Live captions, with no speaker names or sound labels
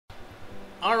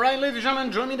Alright, ladies and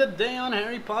gentlemen, join me today on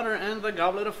Harry Potter and the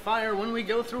Goblet of Fire when we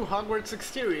go through Hogwarts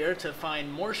exterior to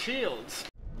find more shields.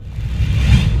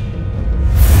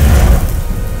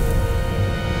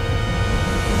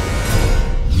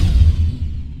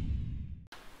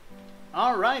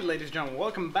 Alright, ladies and gentlemen,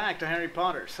 welcome back to Harry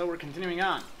Potter. So we're continuing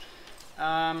on.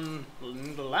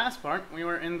 In the last part, we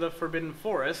were in the Forbidden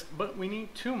Forest, but we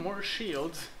need 2 more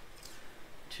shields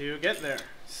to get there.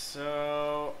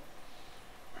 So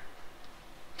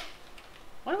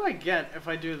what do I get if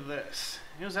I do this?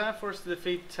 Use half force to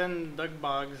defeat 10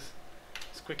 Dugbogs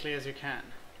as quickly as you can.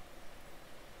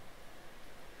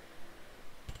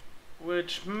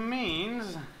 Which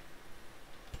means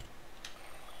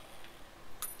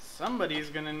somebody's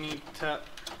gonna need to...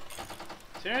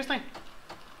 Seriously?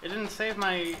 It didn't save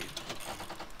my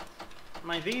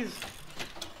these.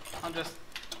 I'll just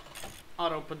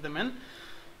auto put them in.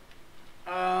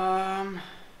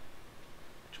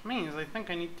 Which means I think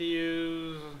I need to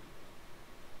use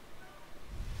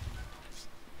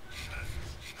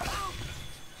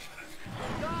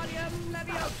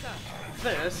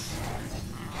this.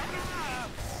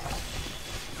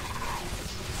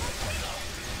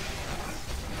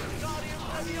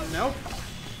 Nope.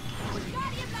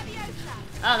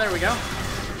 Ah, there we go.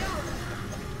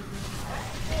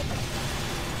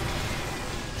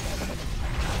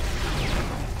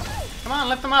 Come on,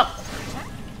 lift them up.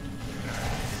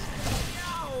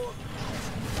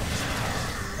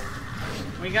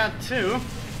 We got 2.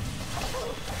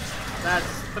 That's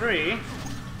 3.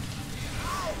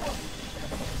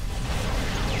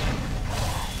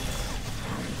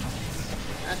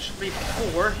 That should be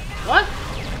 4. What?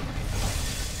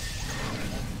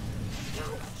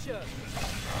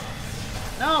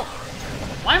 No!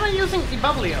 Why am I using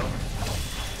Ebublio?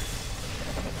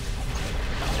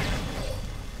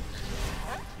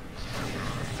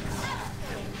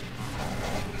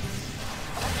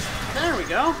 There we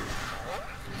go.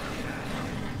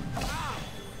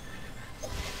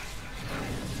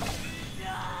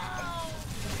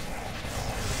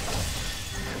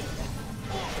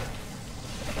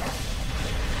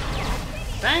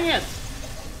 Dang it!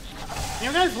 Can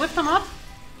you guys lift them up?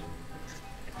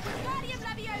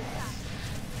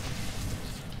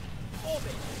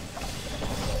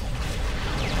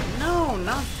 No,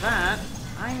 not that.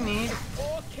 I need...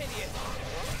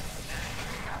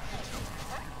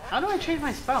 How do I change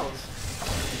my spells?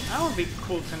 That would be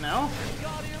cool to know.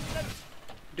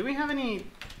 Do we have any...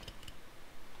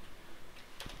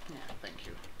 Yeah, thank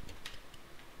you.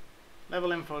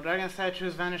 Level info. Dragon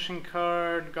statues, vanishing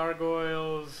card,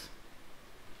 gargoyles...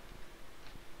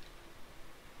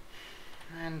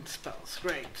 And spells.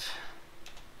 Great.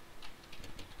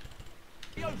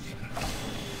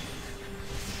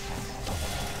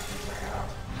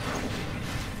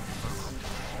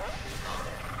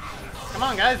 Come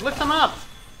on, guys, lift them up!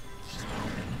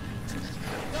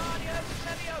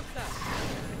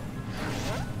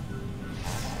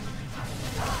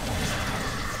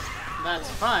 That's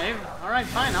 5. Alright,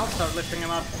 fine, I'll start lifting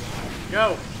them up.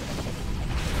 Go!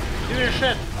 Do your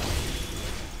shit!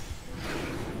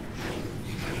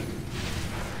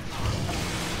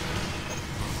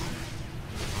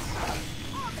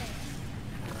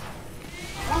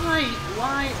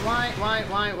 Why?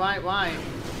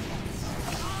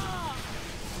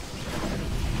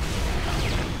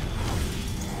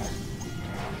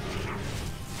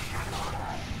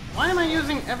 Why am I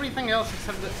using everything else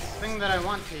except the thing that I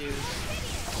want to use?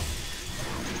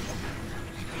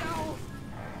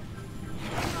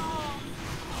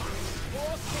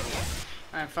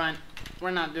 Alright, fine.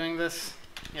 We're not doing this.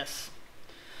 Yes.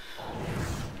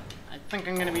 I think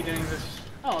I'm gonna be doing this.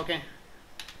 Oh, okay.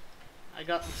 I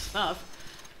got the stuff.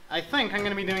 I think I'm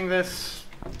going to be doing this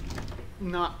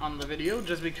not on the video,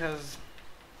 just because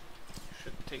it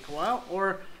should take a while,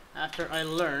 or after I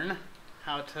learn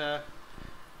how to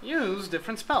use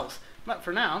different spells. But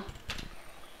for now,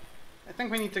 I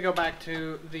think we need to go back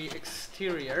to the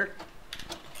exterior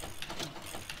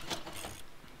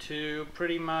to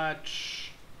pretty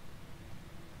much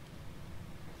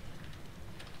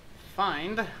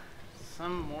find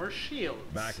some more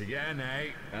shields. Back again,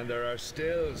 eh? And there are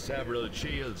still several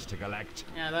shields to collect.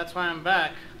 Yeah, that's why I'm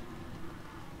back.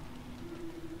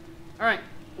 Alright,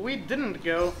 we didn't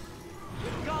go...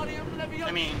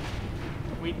 I mean,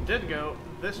 we did go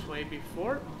this way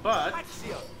before, but...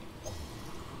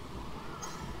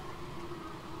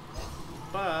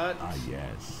 Ah,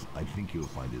 yes. I think you'll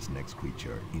find this next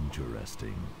creature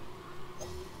interesting.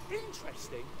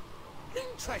 Interesting?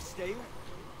 Interesting?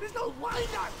 There's no way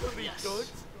that could be good.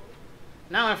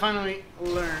 Now I finally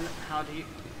learned how to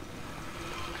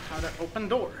open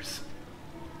doors.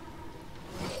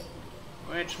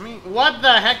 reach me. What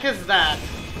the heck is that?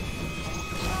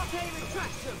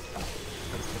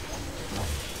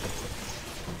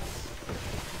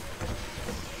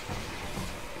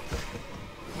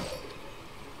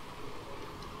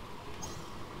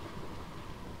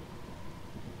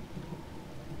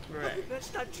 Right. That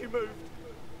statue moved.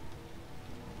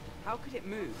 How could it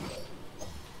move?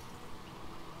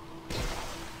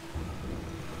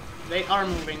 They are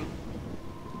moving.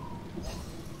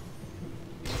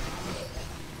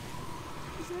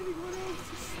 Is anyone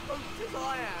else as smoked as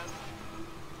I am?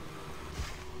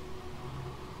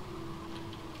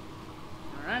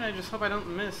 Alright, I just hope I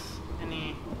don't miss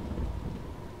any...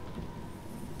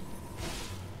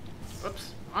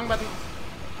 Whoops, wrong button.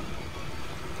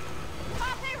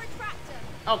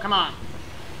 Oh, come on.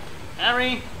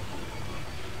 Harry!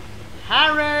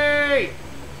 Harry!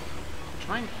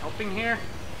 Trying helping here?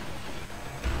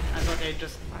 That's okay,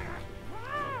 just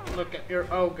look at your...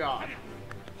 Oh, God.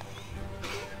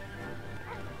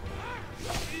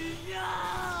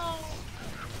 No!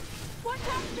 Watch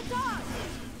out for the dark!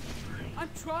 I'm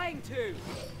trying to!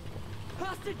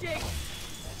 Pastor Jinx!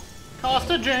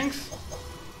 Costa Jinx!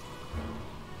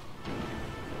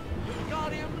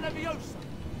 Guardian Leviosa!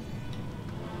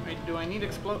 Wait, do I need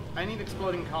I need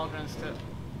exploding cauldrons to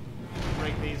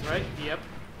break these, right? Yep.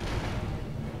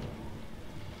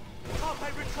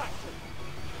 Carpe retraction!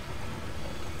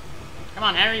 Come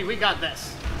on, Harry, we got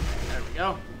this. There we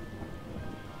go.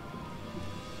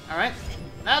 Alright,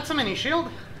 that's a mini shield.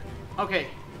 Okay,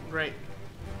 great.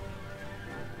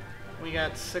 We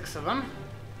got 6 of them.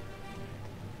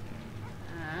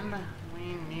 And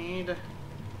we need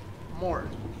more.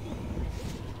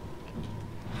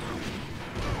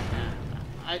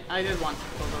 I did want to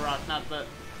pull the rock, not the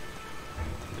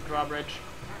drawbridge.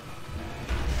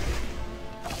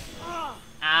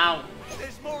 Ow!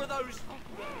 There's more of those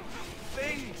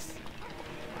things.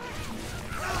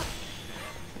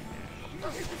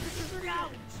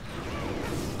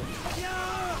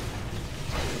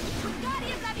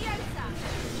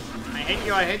 I hate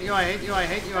you, I hate you, I hate you, I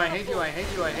hate you, I hate you, I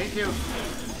hate you, I hate you.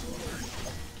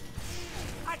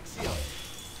 Accio.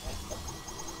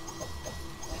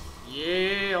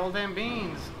 Yeah, all damn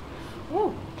beans.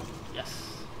 Woo!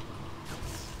 Yes.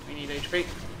 We need HP.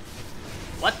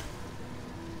 What?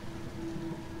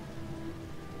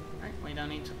 Right, we don't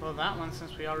need to pull that one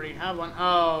since we already have one.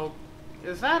 Oh,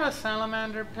 is that a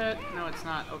salamander pit? No, it's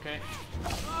not. Okay.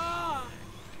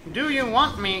 Do you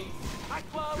want me?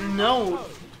 No.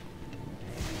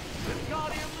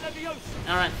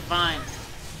 Alright, fine.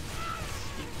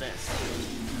 Eat this.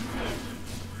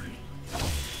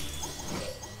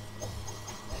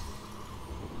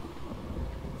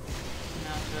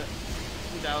 Now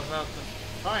to douse out the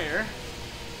fire.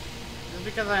 Just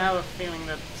because I have a feeling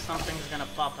that something's gonna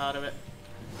pop out of it.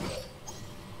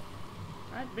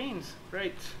 Alright, beans.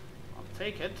 Great. I'll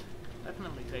take it.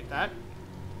 Definitely take that.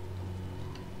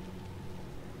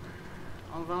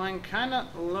 Although I'm kinda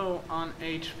low on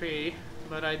HP,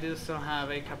 but I do still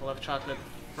have a couple of chocolate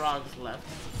frogs left,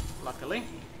 luckily.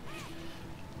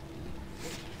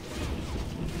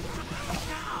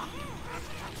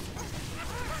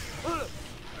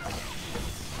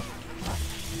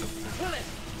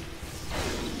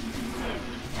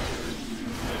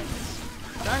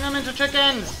 Turn them into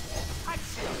chickens!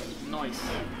 Nice.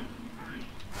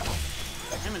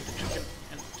 I'm into chicken.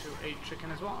 Into a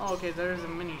chicken as well. Oh, okay, there's a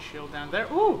mini shield down there.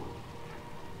 Ooh!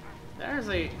 There's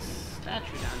a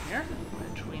statue down here,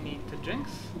 which we need to jinx.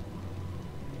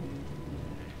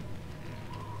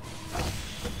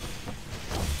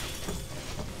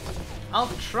 I'll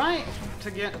try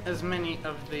to get as many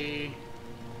of the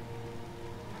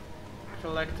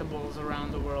collectibles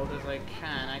around the world as I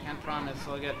can. I can't promise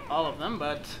I'll get all of them,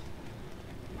 but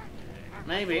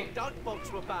maybe. Dunk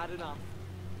box were bad enough.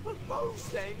 But those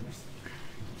things.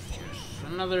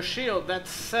 Another shield, that's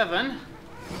 7.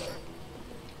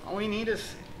 All we need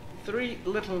is 3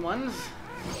 little ones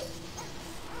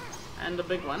and a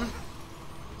big one.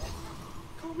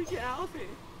 Can't we get out of here?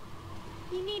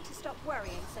 You need to stop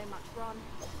worrying so much, Ron.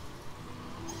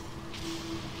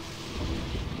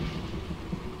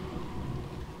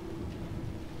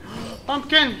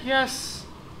 Pumpkin, yes.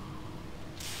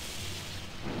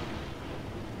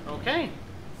 Okay.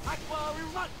 Aqua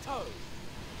Erupto.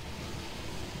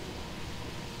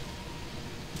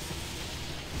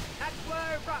 Aqua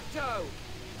Erupto.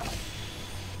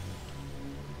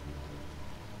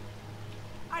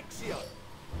 Accio.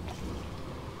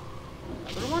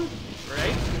 Another one?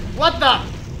 Right. What the?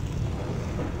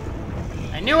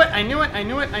 I knew it, I knew it, I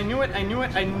knew it, I knew it, I knew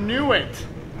it, I knew it.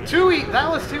 That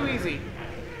was too easy.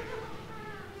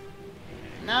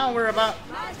 Now we're about...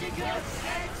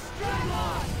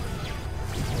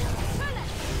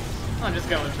 I'll just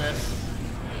go with this.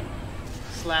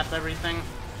 Slap everything.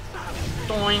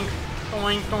 Doink,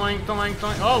 doink, doink, doink,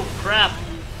 doink. Oh, crap.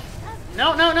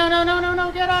 No, no, no, no, no, no,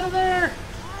 no, get out of there!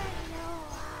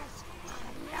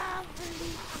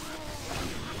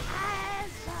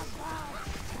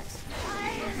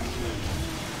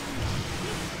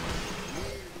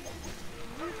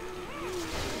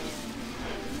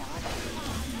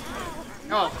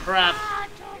 Oh, crap.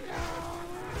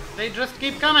 They just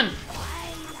keep coming.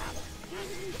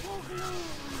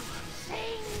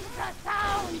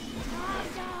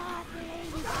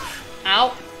 Ow.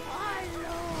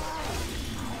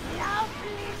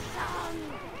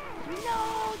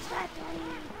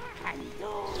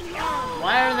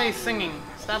 Why are they singing?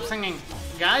 Stop singing.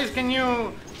 Guys, can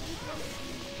you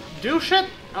do shit?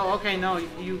 Oh, okay, no,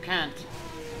 you can't.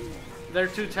 They're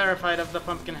too terrified of the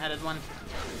pumpkin-headed one.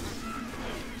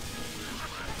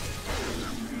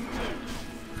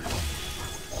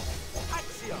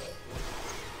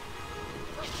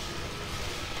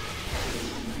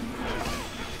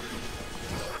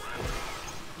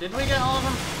 Did we get all of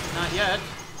them? Not yet.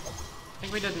 I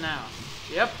think we did now.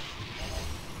 Yep.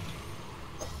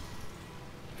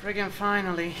 Friggin'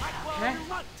 finally. Okay.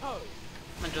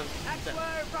 I'm just...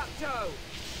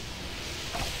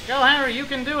 Go, Harry, you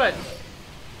can do it!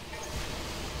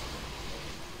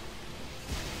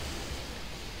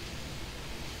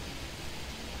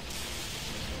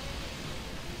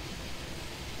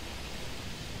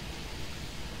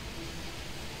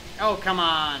 Oh, come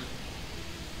on.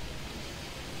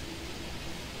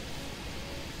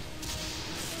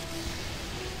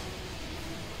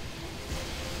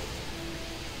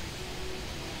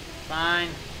 Fine.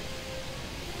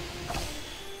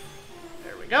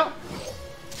 There we go.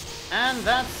 And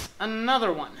that's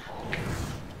another one.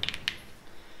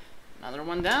 Another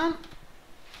one down.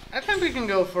 I think we can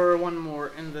go for one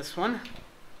more in this one.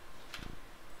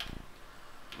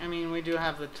 I mean, we do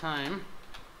have the time.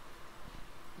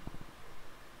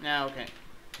 Yeah, okay.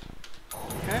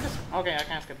 Can I just... Okay, I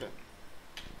can't skip it.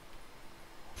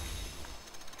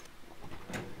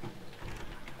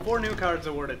 4 new cards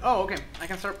awarded. Oh, okay. I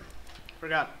can start...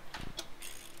 Forgot.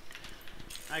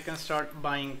 I can start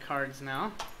buying cards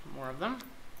now. More of them.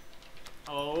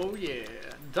 Oh, yeah.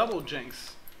 Double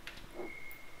Jinx.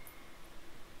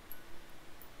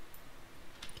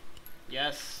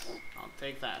 Yes. I'll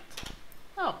take that.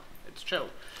 Oh, it's chill.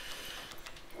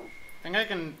 I think I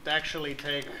can actually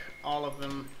take all of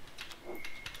them.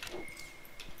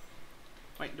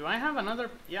 Wait, do I have another?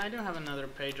 Yeah, I do have another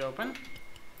page open.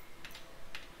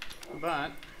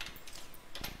 But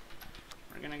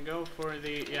we're gonna go for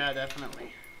the, yeah,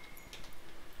 definitely.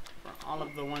 For all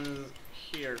of the ones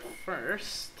here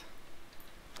first.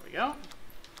 There we go.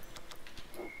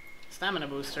 Stamina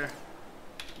booster.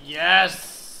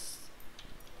 Yes!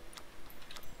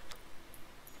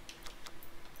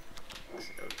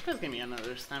 So just give me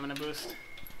another stamina boost.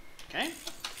 Okay.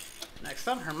 Next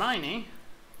up, Hermione.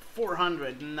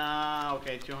 400. Nah,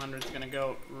 okay, 200 is gonna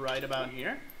go right about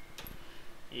here.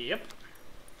 Yep.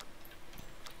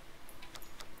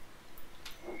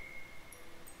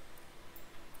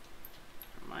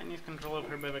 Hermione's control of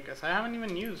Herbivicus. I haven't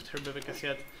even used Herbivicus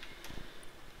yet.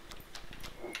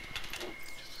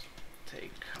 Just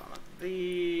take all of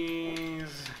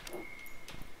these.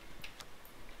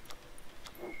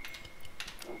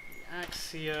 The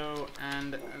Axio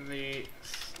and the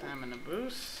stamina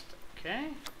boost. Okay.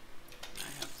 I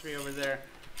have 3 over there.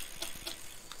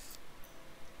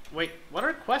 Wait, what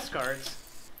are quest cards?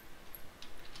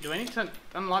 Do I need to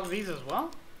unlock these as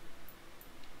well?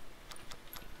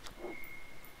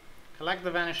 Collect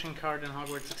the vanishing card in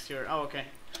Hogwarts exterior. Oh, okay.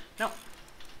 No.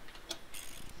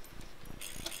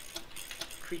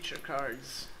 Creature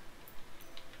cards.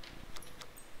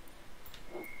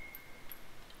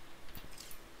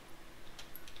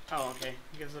 Oh, okay.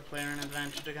 Gives the player an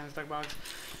advantage against Dark Box.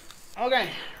 Okay,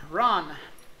 Ron.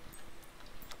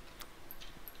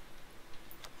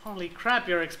 Holy crap,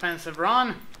 you're expensive,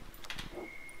 Ron!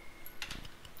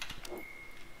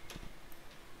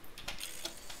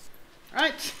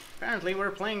 Right, apparently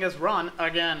we're playing as Ron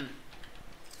again.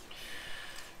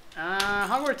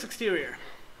 Hogwarts exterior.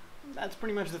 That's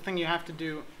pretty much the thing you have to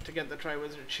do to get the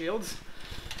Triwizard Shields.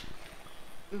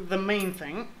 The main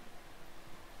thing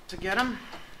to get them.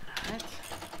 Alright.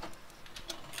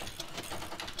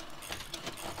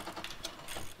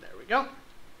 There we go.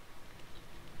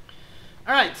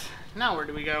 Alright, now where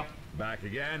do we go? Back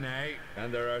again, eh?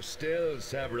 And there are still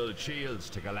several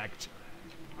shields to collect.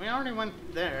 We already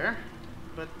went there,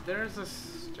 but there's a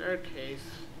staircase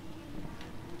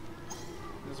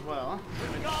as well.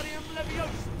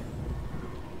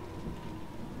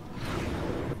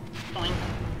 Doink.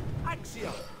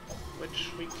 Axia.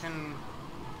 Which we can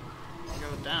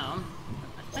go down.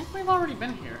 I think we've already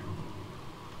been here.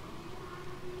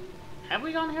 Have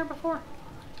we gone here before?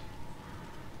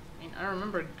 I mean, I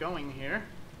remember going here,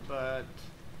 but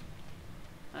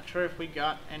not sure if we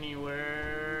got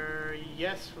anywhere.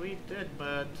 Yes, we did,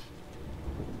 but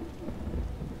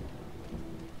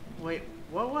wait,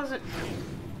 what was it?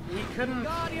 We couldn't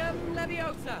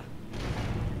Leviosa.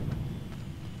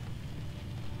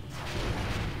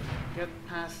 get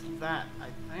past that, I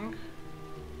think.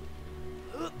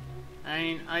 I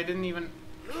mean, I didn't even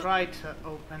try to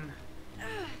open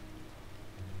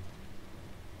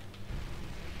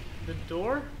the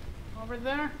door over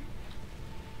there.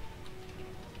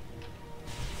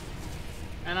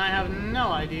 And I have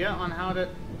no idea on how to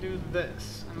do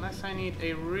this, unless I need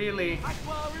a really...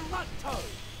 Aqua Erupto.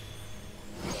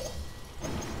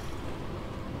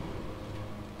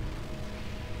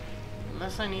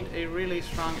 Unless I need a really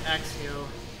strong Axio.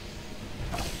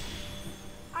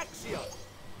 Axia.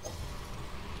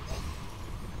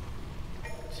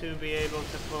 To be able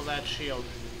to pull that shield.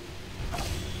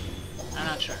 I'm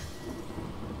not sure.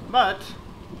 But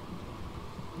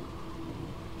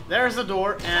there's the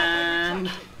door, and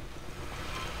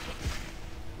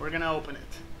we're gonna open it.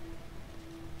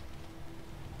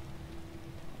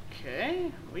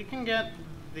 Okay, we can get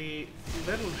the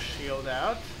little shield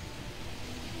out.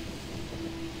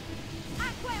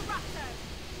 Aqua Erupto.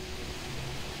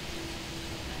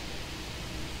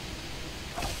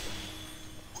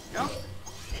 Go.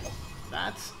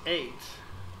 That's 8.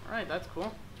 Alright, that's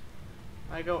cool.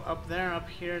 I go up there, up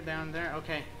here, down there.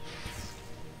 Okay.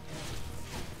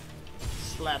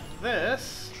 Slap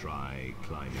this. Try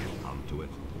climbing onto it.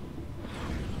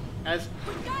 As...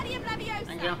 Wingardium Leviosa.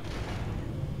 Thank you.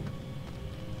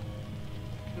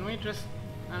 Can we just,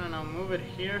 I don't know, move it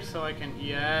here so I can...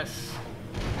 Yes.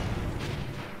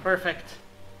 Perfect.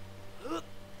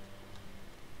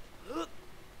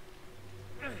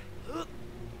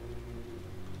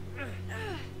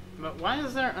 But why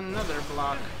is there another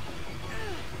block?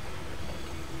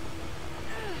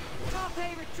 Carpe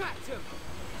Retractum.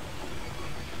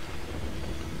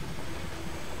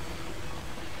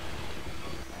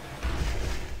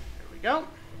 There we go.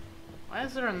 Why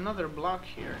is there another block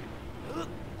here?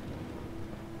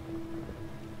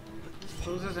 This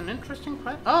poses an interesting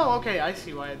question. Oh, okay, I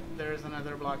see why there is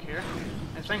another block here.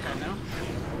 I think I know.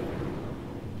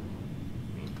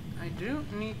 I do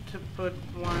need to put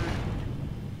one...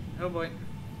 Oh boy.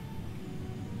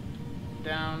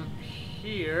 Down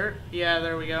here. Yeah,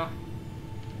 there we go.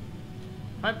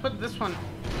 If I put this one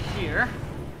here,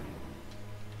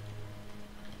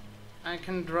 I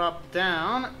can drop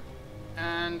down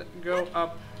and go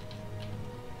up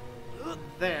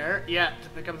there. Yeah, to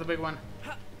pick up the big one.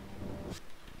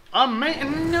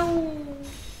 No!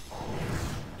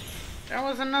 There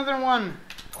was another one.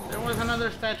 There was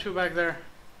another statue back there.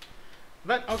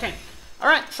 But, okay.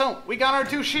 Alright, so we got our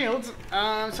 2 shields, so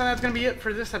that's going to be it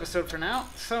for this episode for now.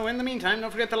 So in the meantime,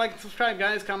 don't forget to like and subscribe,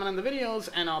 guys, comment on the videos,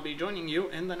 and I'll be joining you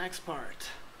in the next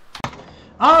part.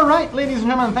 Alright, ladies and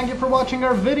gentlemen, thank you for watching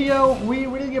our video. We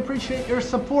really appreciate your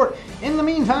support. In the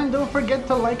meantime, don't forget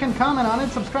to like and comment on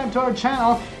it, subscribe to our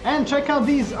channel, and check out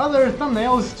these other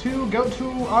thumbnails to go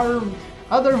to our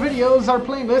other videos, our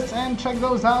playlists, and check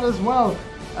those out as well.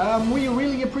 We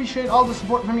really appreciate all the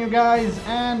support from you guys,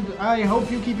 and I hope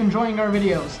you keep enjoying our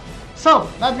videos. So,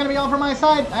 that's going to be all from my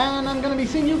side, and I'm going to be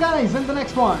seeing you guys in the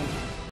next one.